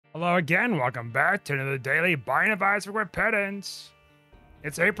Hello again, welcome back to another daily Buying Advice for Pedants.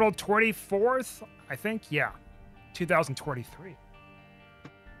 It's April 24th, I think, yeah, 2023.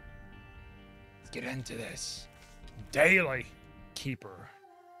 Let's get into this. Daily Keeper.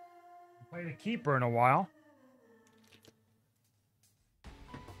 Played a Keeper in a while.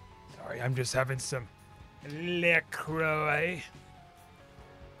 Sorry, I'm just having some LaCroix.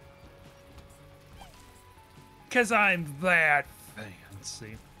 Because I'm that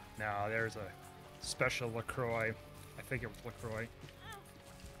fancy. Now, there's a special LaCroix. I think it was LaCroix.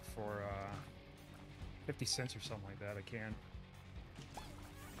 For 50 cents or something like that,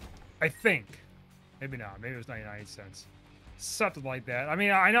 I think. Maybe not. Maybe it was 99 cents. Something like that. I mean,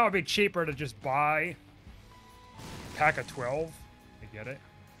 I know it'd be cheaper to just buy a pack of 12. I get it.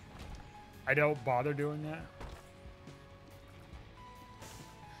 I don't bother doing that.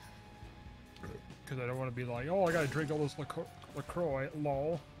 Because I don't want to be like, oh, I gotta drink all this LaCroix.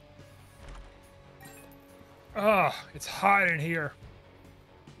 Lol. Ugh, it's hot in here.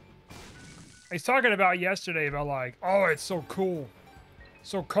 I was talking about yesterday about like, oh, it's so cool.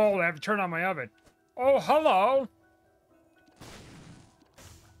 So cold, I have to turn on my oven. Oh, hello.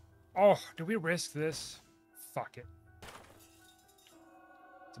 Oh, do we risk this? Fuck it.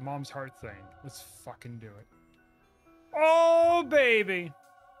 It's a mom's heart thing. Let's fucking do it. Oh, baby.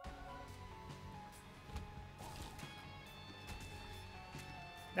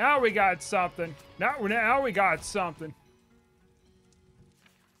 Now we got something. Now we got something.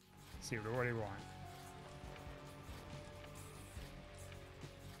 Let's see, what do you want?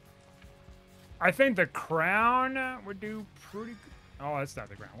 I think the crown would do pretty good. Oh, that's not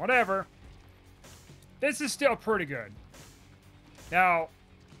the crown. Whatever. This is still pretty good. Now,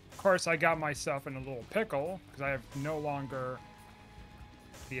 of course, I got myself in a little pickle because I have no longer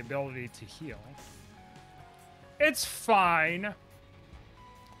the ability to heal. It's fine.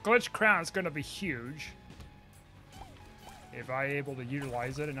 Glitch crown is going to be huge if I'm able to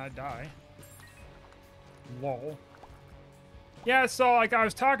utilize it and not die. Lol. Yeah, so like I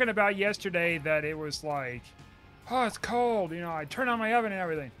was talking about yesterday that it was like, oh, it's cold. You know, I turned on my oven and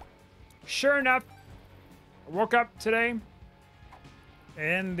everything. Sure enough, I woke up today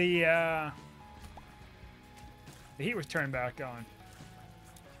and the heat was turned back on.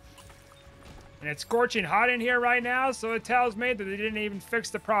 And it's scorching hot in here right now, so it tells me that they didn't even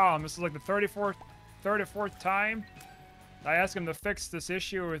fix the problem. This is like the 34th time I asked them to fix this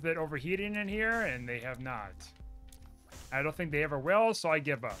issue with it overheating in here, and they have not. I don't think they ever will, so I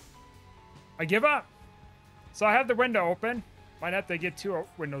give up. I give up! So I have the window open. Might have to get two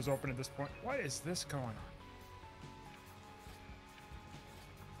windows open at this point. What is this going on?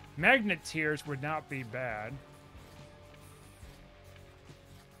 Magnet tiers would not be bad.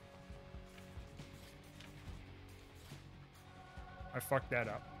 I fucked that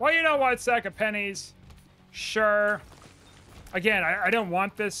up. Well, you know what? Sack of pennies. Sure. Again, I don't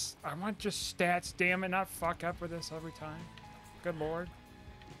want this. I want just stats. Damn it, not fuck up with this every time. Good lord.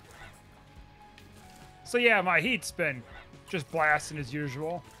 So yeah, my heat's been just blasting as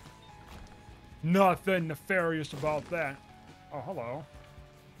usual. Nothing nefarious about that. Oh, hello.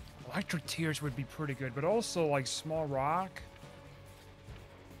 Electric tiers would be pretty good, but also like small rock.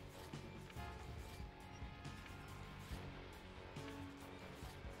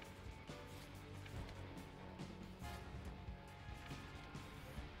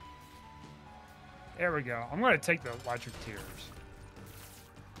 There we go. I'm going to take the electric tiers.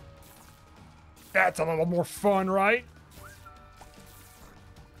 That's a little more fun, right?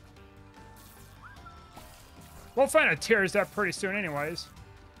 We'll find a tiers that pretty soon anyways.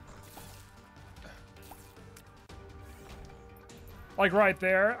 Like right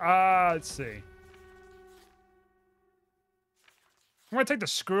there. Let's see. I'm going to take the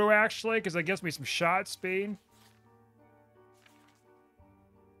screw actually because it gives me some shot speed.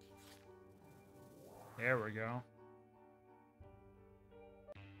 There we go.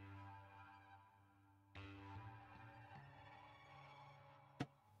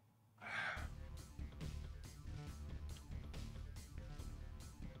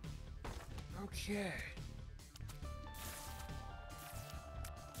 Okay.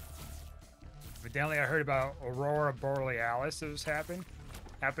 Evidently, I heard about Aurora Borealis that was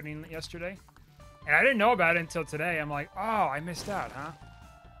happening yesterday. And I didn't know about it until today. I'm like, oh, I missed out, huh?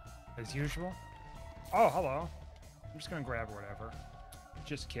 As usual. Oh, hello. I'm just gonna grab whatever.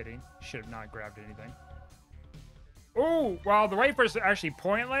 Just kidding. Should have not grabbed anything. Oh, well, the wafers are actually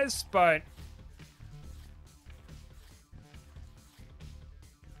pointless, but...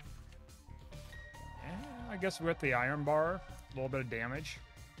 yeah, I guess with the iron bar, a little bit of damage.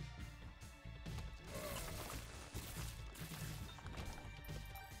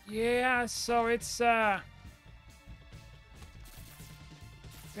 Yeah, so it's been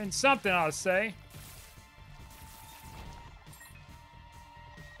something, I'll say.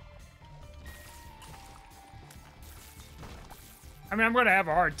 I mean, I'm gonna have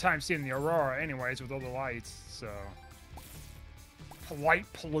a hard time seeing the aurora anyways with all the lights, so. Light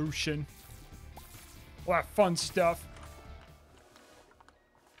pollution. All that fun stuff.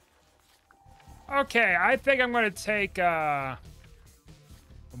 Okay, I think I'm gonna take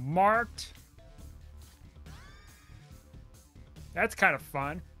marked. That's kind of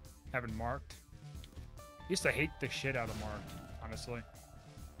fun, having marked. Used to hate the shit out of marked, honestly.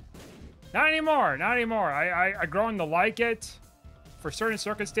 Not anymore, not anymore. I grown to like it for certain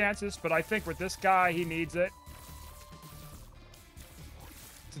circumstances, but I think with this guy, he needs it.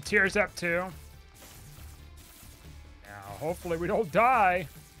 So tears up too. Now, hopefully we don't die.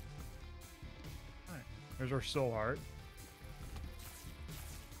 All right, there's our soul heart.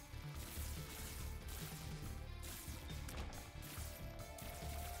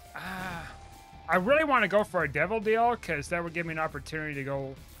 I really want to go for a devil deal because that would give me an opportunity to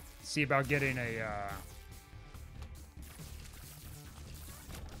go see about getting a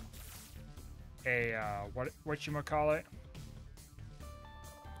whatchamacallit?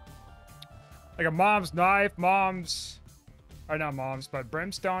 Like a mom's knife, or not mom's, but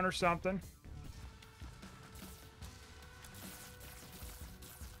brimstone or something.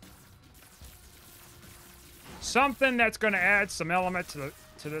 Something that's going to add some element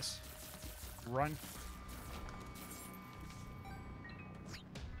to this run.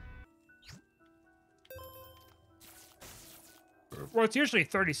 Well, it's usually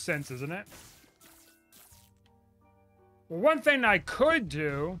 30 cents, isn't it? Well, one thing I could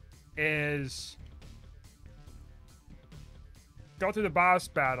do is go through the boss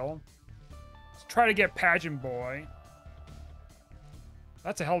battle. Let's try to get Pageant Boy.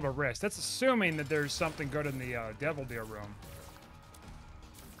 That's a hell of a risk. That's assuming that there's something good in the Devil Deal room.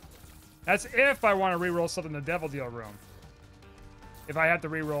 That's if I want to reroll something in the Devil Deal room. If I have to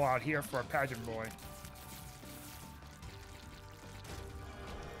reroll out here for a Pageant Boy.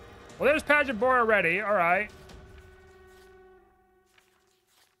 Well, there's Pageant Boy already. All right.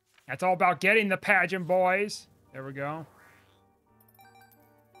 That's all about getting the Pageant Boys. There we go.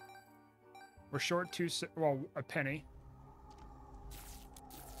 We're short a penny.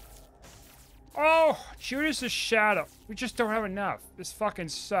 Oh, Judas' Shadow. We just don't have enough. This fucking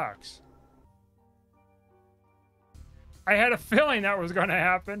sucks. I had a feeling that was going to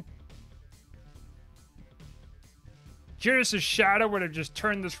happen. Judas' Shadow would have just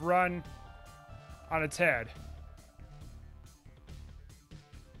turned this run on its head.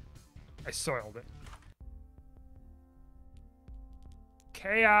 I soiled it.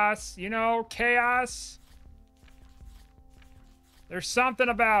 Chaos, you know, chaos. There's something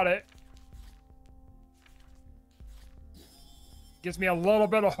about it. Gives me a little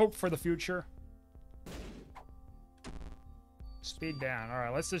bit of hope for the future. Speed down. All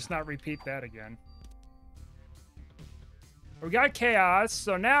right, let's just not repeat that again. We got chaos,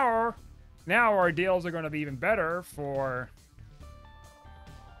 so now our deals are going to be even better for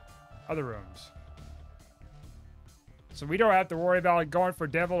other rooms. So we don't have to worry about going for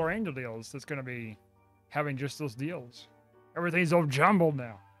devil or angel deals. That's going to be having just those deals. Everything's all jumbled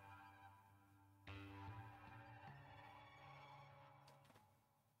now.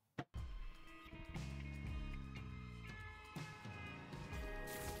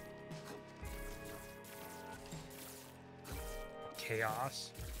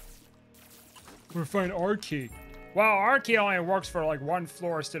 Chaos. We're gonna find R-Key. Well, R-Key only works for like one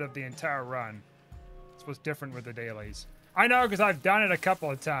floor instead of the entire run. That's what's different with the dailies. I know because I've done it a couple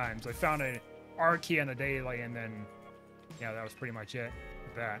of times. I found an R-Key on the daily and then, yeah, that was pretty much it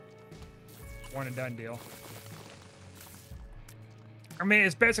with that. One and done deal. I mean,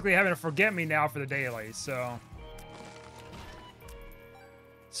 it's basically having a forget me now for the daily, so.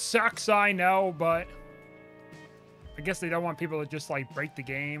 Sucks, I know, but I guess they don't want people to just like break the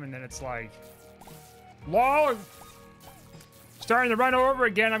game and then it's like, lol, starting to run over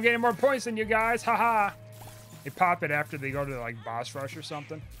again. I'm getting more points than you guys. Haha. They pop it after they go to like boss rush or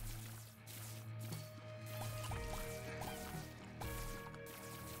something.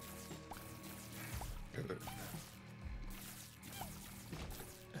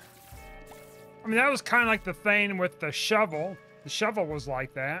 I mean, that was kind of like the thing with the shovel. The shovel was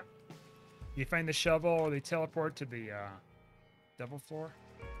like that. You find the shovel, they teleport to the devil floor.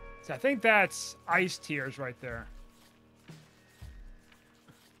 So I think that's ice tears right there.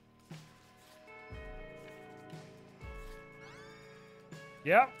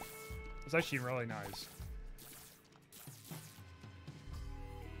 Yep. It's actually really nice.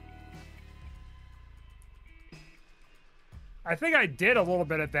 I think I did a little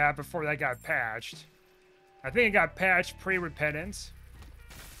bit of that before that got patched. I think it got patched pre-repentance.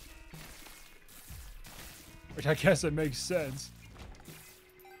 Which I guess it makes sense.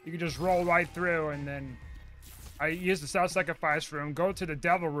 You can just roll right through, and then I use the self-sacrifice room, go to the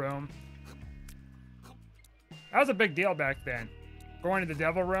devil room. That was a big deal back then. Going to the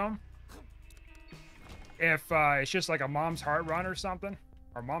devil room. If it's just like a mom's heart run or something.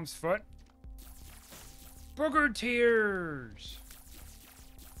 Or mom's foot. Booger tears.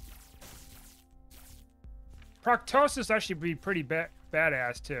 Proctosis actually be pretty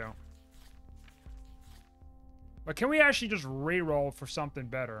badass too. But can we actually just re-roll for something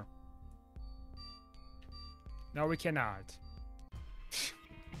better? No, we cannot.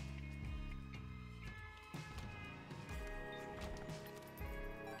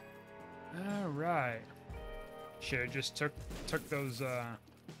 All right. Should have just took those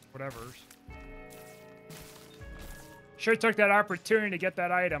whatevers. Sure took that opportunity to get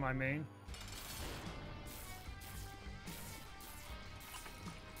that item, I mean.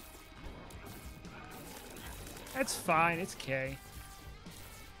 That's fine, it's K.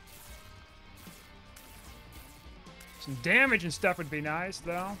 Some damage and stuff would be nice,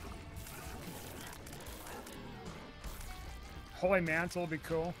 though. Holy Mantle would be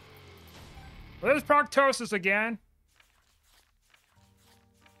cool. Well, there's Proctosis again.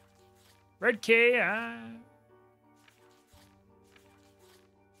 Red key,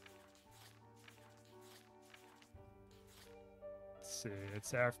 let's see,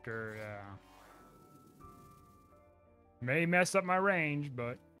 it's after, may mess up my range,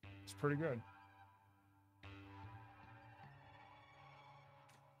 but it's pretty good.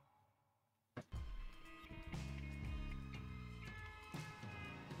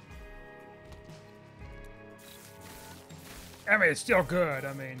 I mean, it's still good.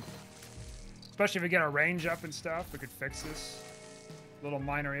 I mean, especially if we get our range up and stuff, we could fix this little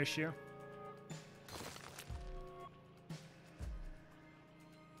minor issue.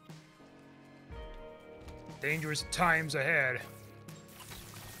 Dangerous times ahead.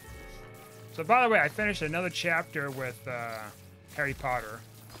 So, by the way, I finished another chapter with Harry Potter.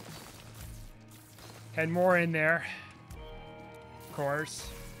 Had more in there, of course.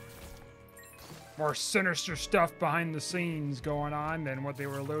 More sinister stuff behind the scenes going on than what they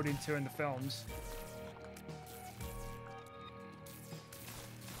were alluding to in the films.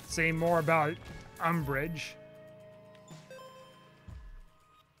 Saying more about Umbridge.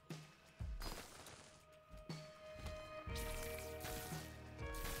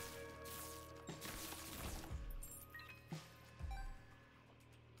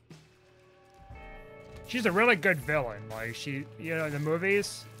 She's a really good villain. Like, she, you know, in the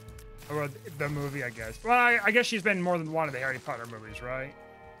movies. Or the movie, I guess. Well, I guess she's been in more than one of the Harry Potter movies, right?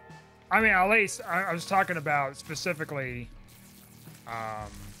 I mean, at least, I was talking about specifically,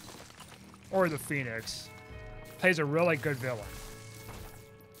 or the Phoenix. Plays a really good villain.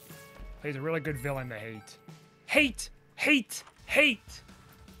 Plays a really good villain to hate. Hate! Hate! Hate!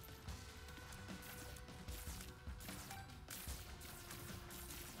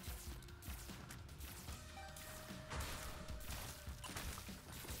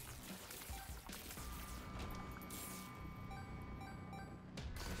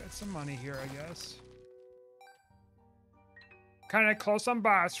 Some money here, I guess. Kind of close on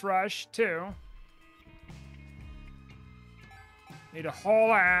boss rush, too. Need a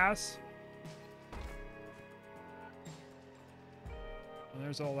whole ass. And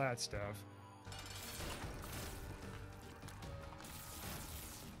there's all that stuff.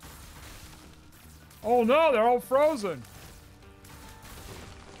 Oh no, they're all frozen.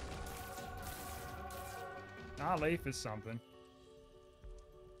 Ah, Leaf is something.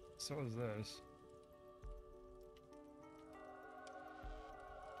 So is this.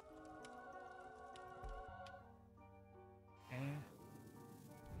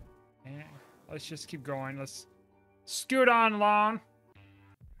 Let's just keep going. Let's scoot on along.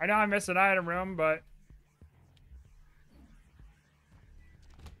 I know I missed an item room, but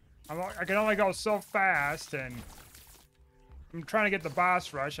I can only go so fast, and I'm trying to get the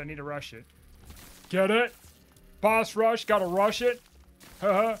boss rush. I need to rush it. Get it? Boss rush, gotta rush it.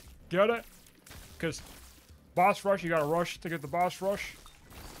 Haha. Get it? Because boss rush, you gotta rush to get the boss rush.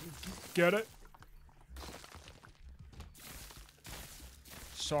 Get it?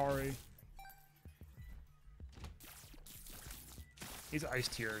 Sorry. These ice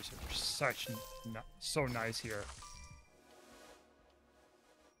tears are so nice here.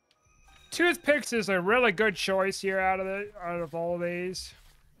 Toothpicks is a really good choice here out of all of these.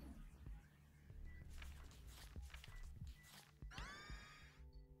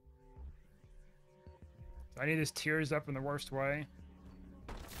 I need his tears up in the worst way.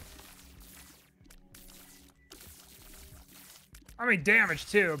 I mean, damage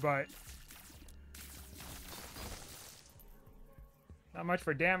too, but not much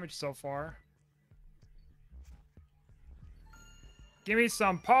for damage so far. Give me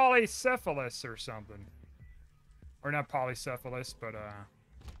some polycephalus or something. Or not polycephalus, but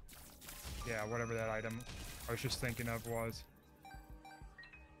yeah, whatever that item I was just thinking of was.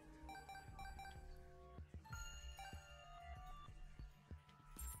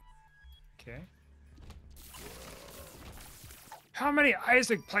 Okay. How many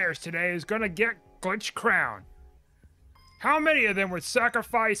Isaac players today is gonna get Glitch Crown? How many of them would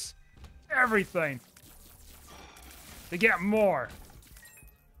sacrifice everything to get more?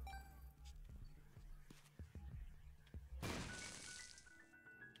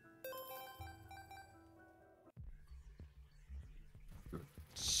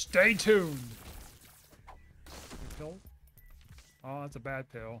 Stay tuned. Pill? Oh, that's a bad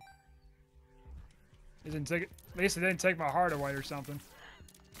pill. It didn't take it. At least it didn't take my heart away or something.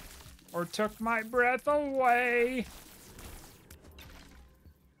 Or took my breath away.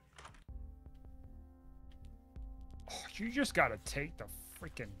 Oh, you just gotta take the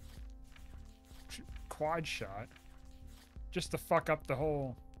freaking quad shot. Just to fuck up the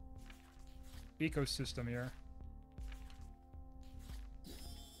whole ecosystem here.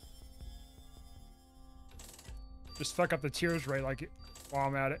 Just fuck up the tears rate like while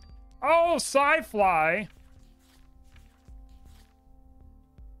I'm at it. Oh, Psyfly!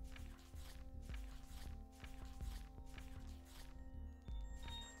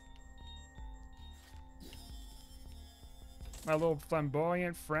 My little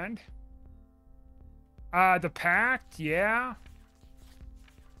flamboyant friend. The Pact, yeah.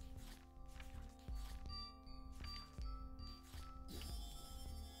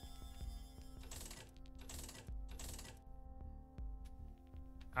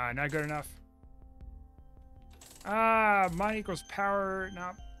 Not good enough. Might equals power,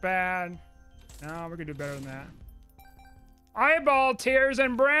 not bad. No, we could do better than that. Eyeball, tears,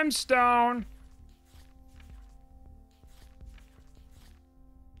 and brimstone.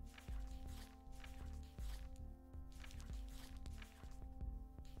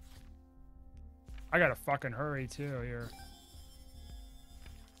 I gotta fucking hurry too here.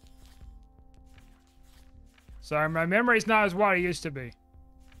 Sorry, my memory's not as what it used to be.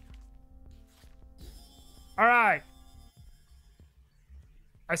 Alright.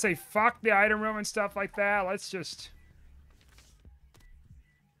 I say fuck the item room and stuff like that. Let's just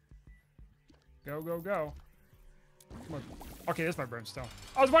go, go, go. Come on. Okay, there's my brimstone.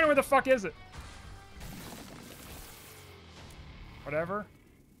 I was wondering where the fuck is it? Whatever.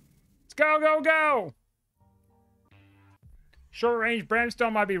 Let's go, go, go! Short range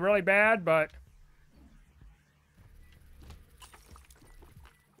brimstone might be really bad, but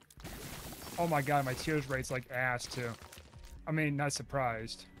oh my god, my tears rate's like ass too. I mean, not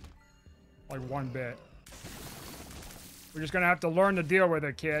surprised. Like one bit. We're just gonna have to learn to deal with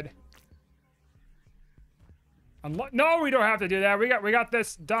it, kid. No, we don't have to do that. We got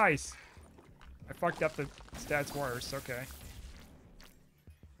this dice. I fucked up the stats worse. Okay.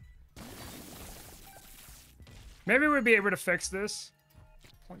 Maybe we'd be able to fix this.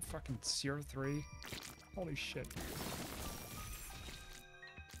 Point fucking 03. Holy shit.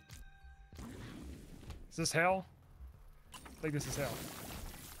 Is this hell? I think this is hell.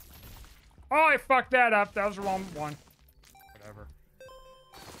 Oh, I fucked that up. That was the wrong one. Whatever.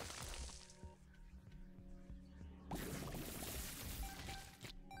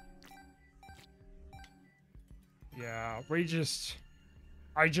 Yeah,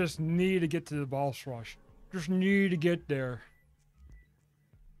 I just need to get to the boss rush. Just need to get there.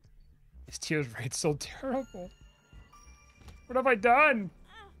 His tears rate's so terrible. What have I done?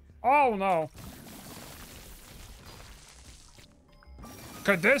 Oh no.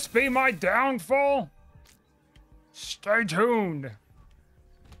 Could this be my downfall? Stay tuned.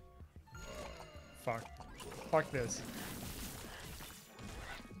 Fuck. Fuck this.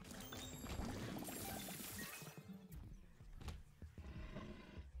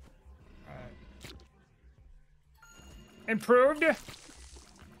 Improved.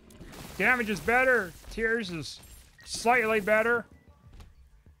 Damage is better. Tears is slightly better.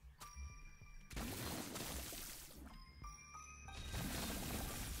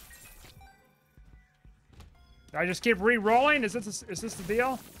 Do I just keep re-rolling? Is this the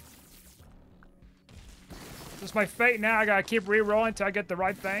deal? Is this my fate now? I gotta keep re-rolling until I get the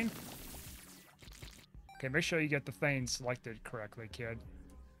right thing? Okay, make sure you get the thing selected correctly, kid.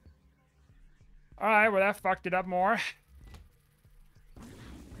 Alright, well that fucked it up more.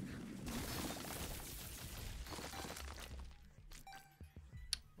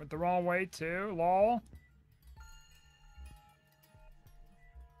 the wrong way too, lol.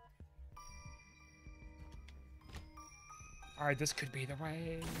 Alright, this could be the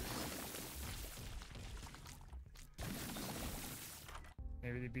way.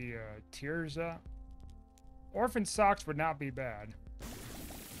 Maybe it'd be tears up. Orphan socks would not be bad.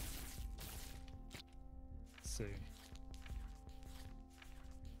 Let's see.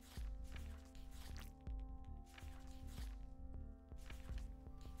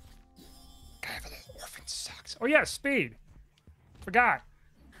 Gotta have a little orphan socks. Oh yeah, speed. Forgot.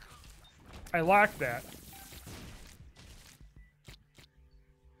 I lacked that.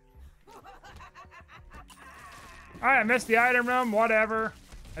 Alright, I missed the item room, whatever.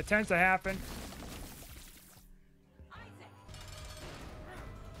 That tends to happen.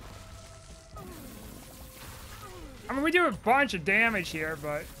 I mean, we do a bunch of damage here,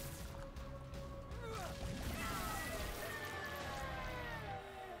 but...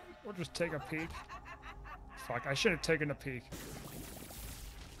 we'll just take a peek. Fuck, I should have taken a peek.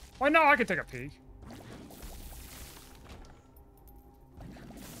 Why no, I could take a peek.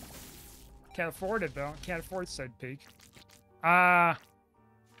 Can't afford it, though. Can't afford said peek. Whatever.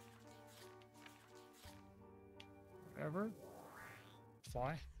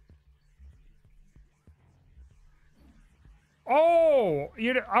 Fly. Oh!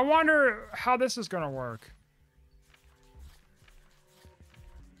 I wonder how this is gonna work.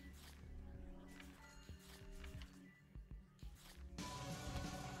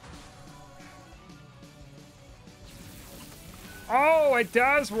 Oh, it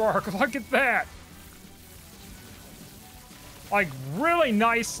does work. Look at that. Like, really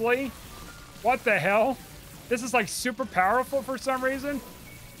nicely. What the hell? This is, like, super powerful for some reason.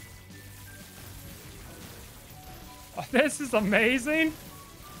 Oh, this is amazing.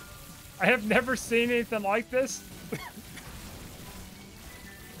 I have never seen anything like this.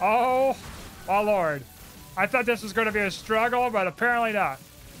 Oh, my lord. I thought this was going to be a struggle, but apparently not.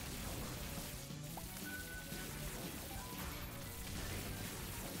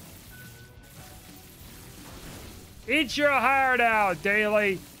 Eat your heart out,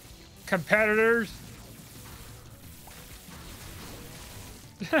 daily competitors.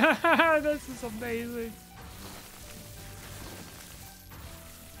 This is amazing.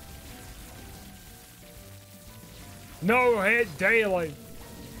 No hit daily.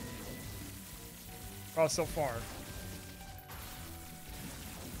 Oh, so far.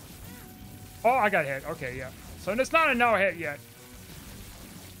 Oh, I got hit. Okay, yeah. So it's not a no hit yet.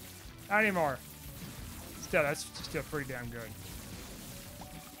 Not anymore. Still, that's still pretty damn good.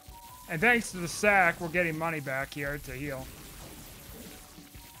 And thanks to the sack, we're getting money back here to heal.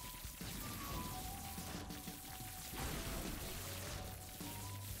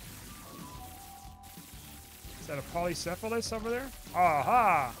 Is that a polycephalus over there?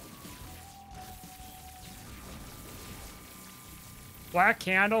 Aha! Black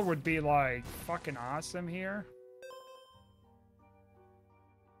Candle would be like fucking awesome here.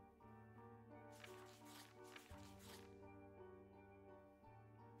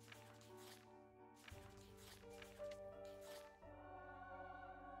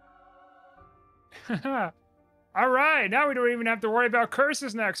 All right, now we don't even have to worry about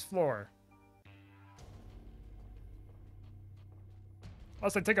curses next floor.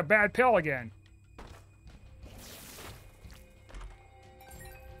 Unless I take a bad pill again.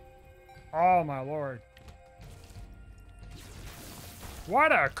 Oh my lord.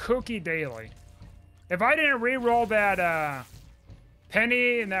 What a cookie daily. If I didn't re-roll that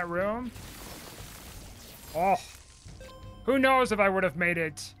penny in that room, oh, who knows if I would have made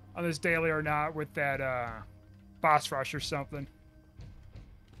it on this daily or not with that boss rush or something.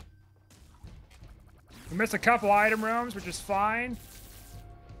 We missed a couple item rooms, which is fine.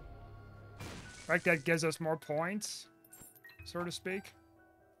 Like that gives us more points, so to speak.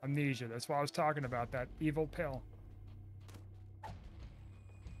 Amnesia, that's what I was talking about, that evil pill.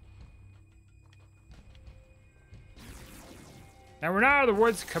 Now we're not out of the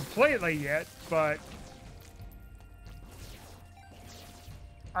woods completely yet, but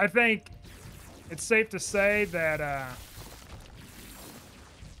I think it's safe to say that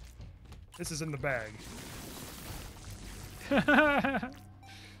this is in the bag.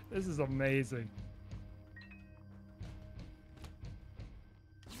 This is amazing.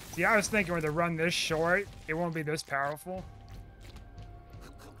 See, I was thinking when they run this short, it won't be this powerful.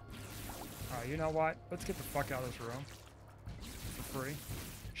 Alright, you know what? Let's get the fuck out of this room. For free.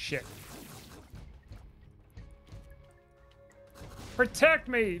 Shit. Protect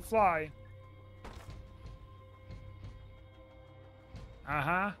me, fly.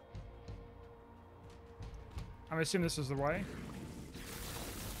 Uh-huh. I'm assuming this is the way.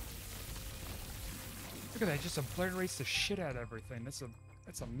 Look at that, it just obliterates the shit out of everything. That's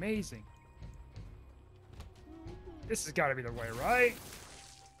amazing. This has got to be the way, right?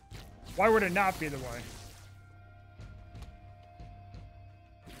 Why would it not be the way?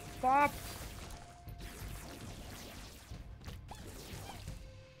 Bop.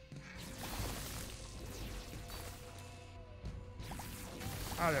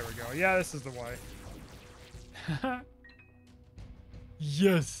 Oh, there we go. Yeah, this is the way.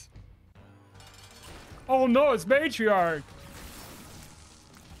 Yes. Oh no, it's Matriarch.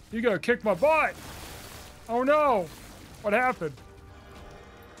 You gotta kick my butt. Oh no. What happened?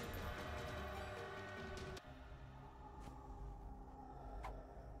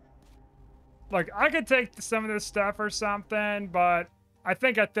 Look, I could take some of this stuff or something, but I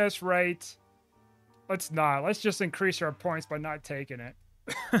think at this rate, let's not. Let's just increase our points by not taking it.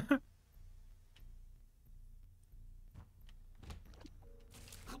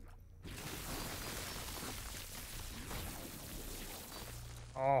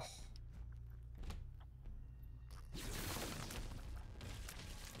 Oh.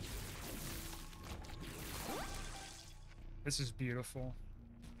 This is beautiful.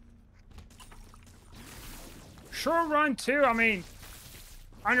 Short run too. I mean,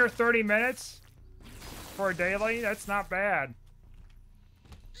 under 30 minutes for a daily. That's not bad.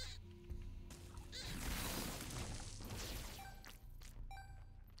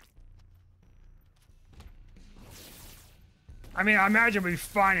 I mean, I imagine we'd be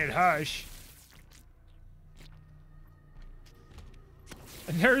fine at Hush.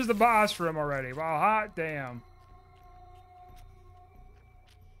 And there's the boss room already. Wow, hot damn.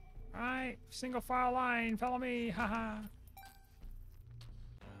 Alright, single file line, follow me, haha.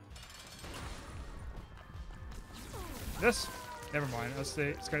 This, never mind,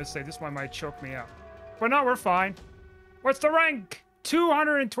 it's gonna say this one might choke me out. But no, we're fine. What's the rank?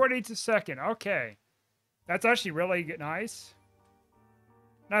 222nd, okay. That's actually really nice.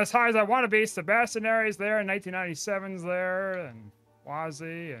 Not as high as I want to be. Sebastianary's there, and 1997's there, and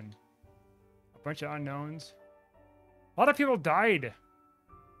Wazi, and a bunch of unknowns. A lot of people died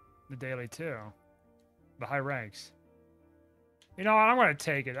the daily too. The high ranks. You know what? I'm going to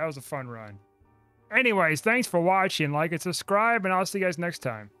take it. That was a fun run. Anyways, thanks for watching. Like and subscribe, and I'll see you guys next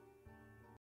time.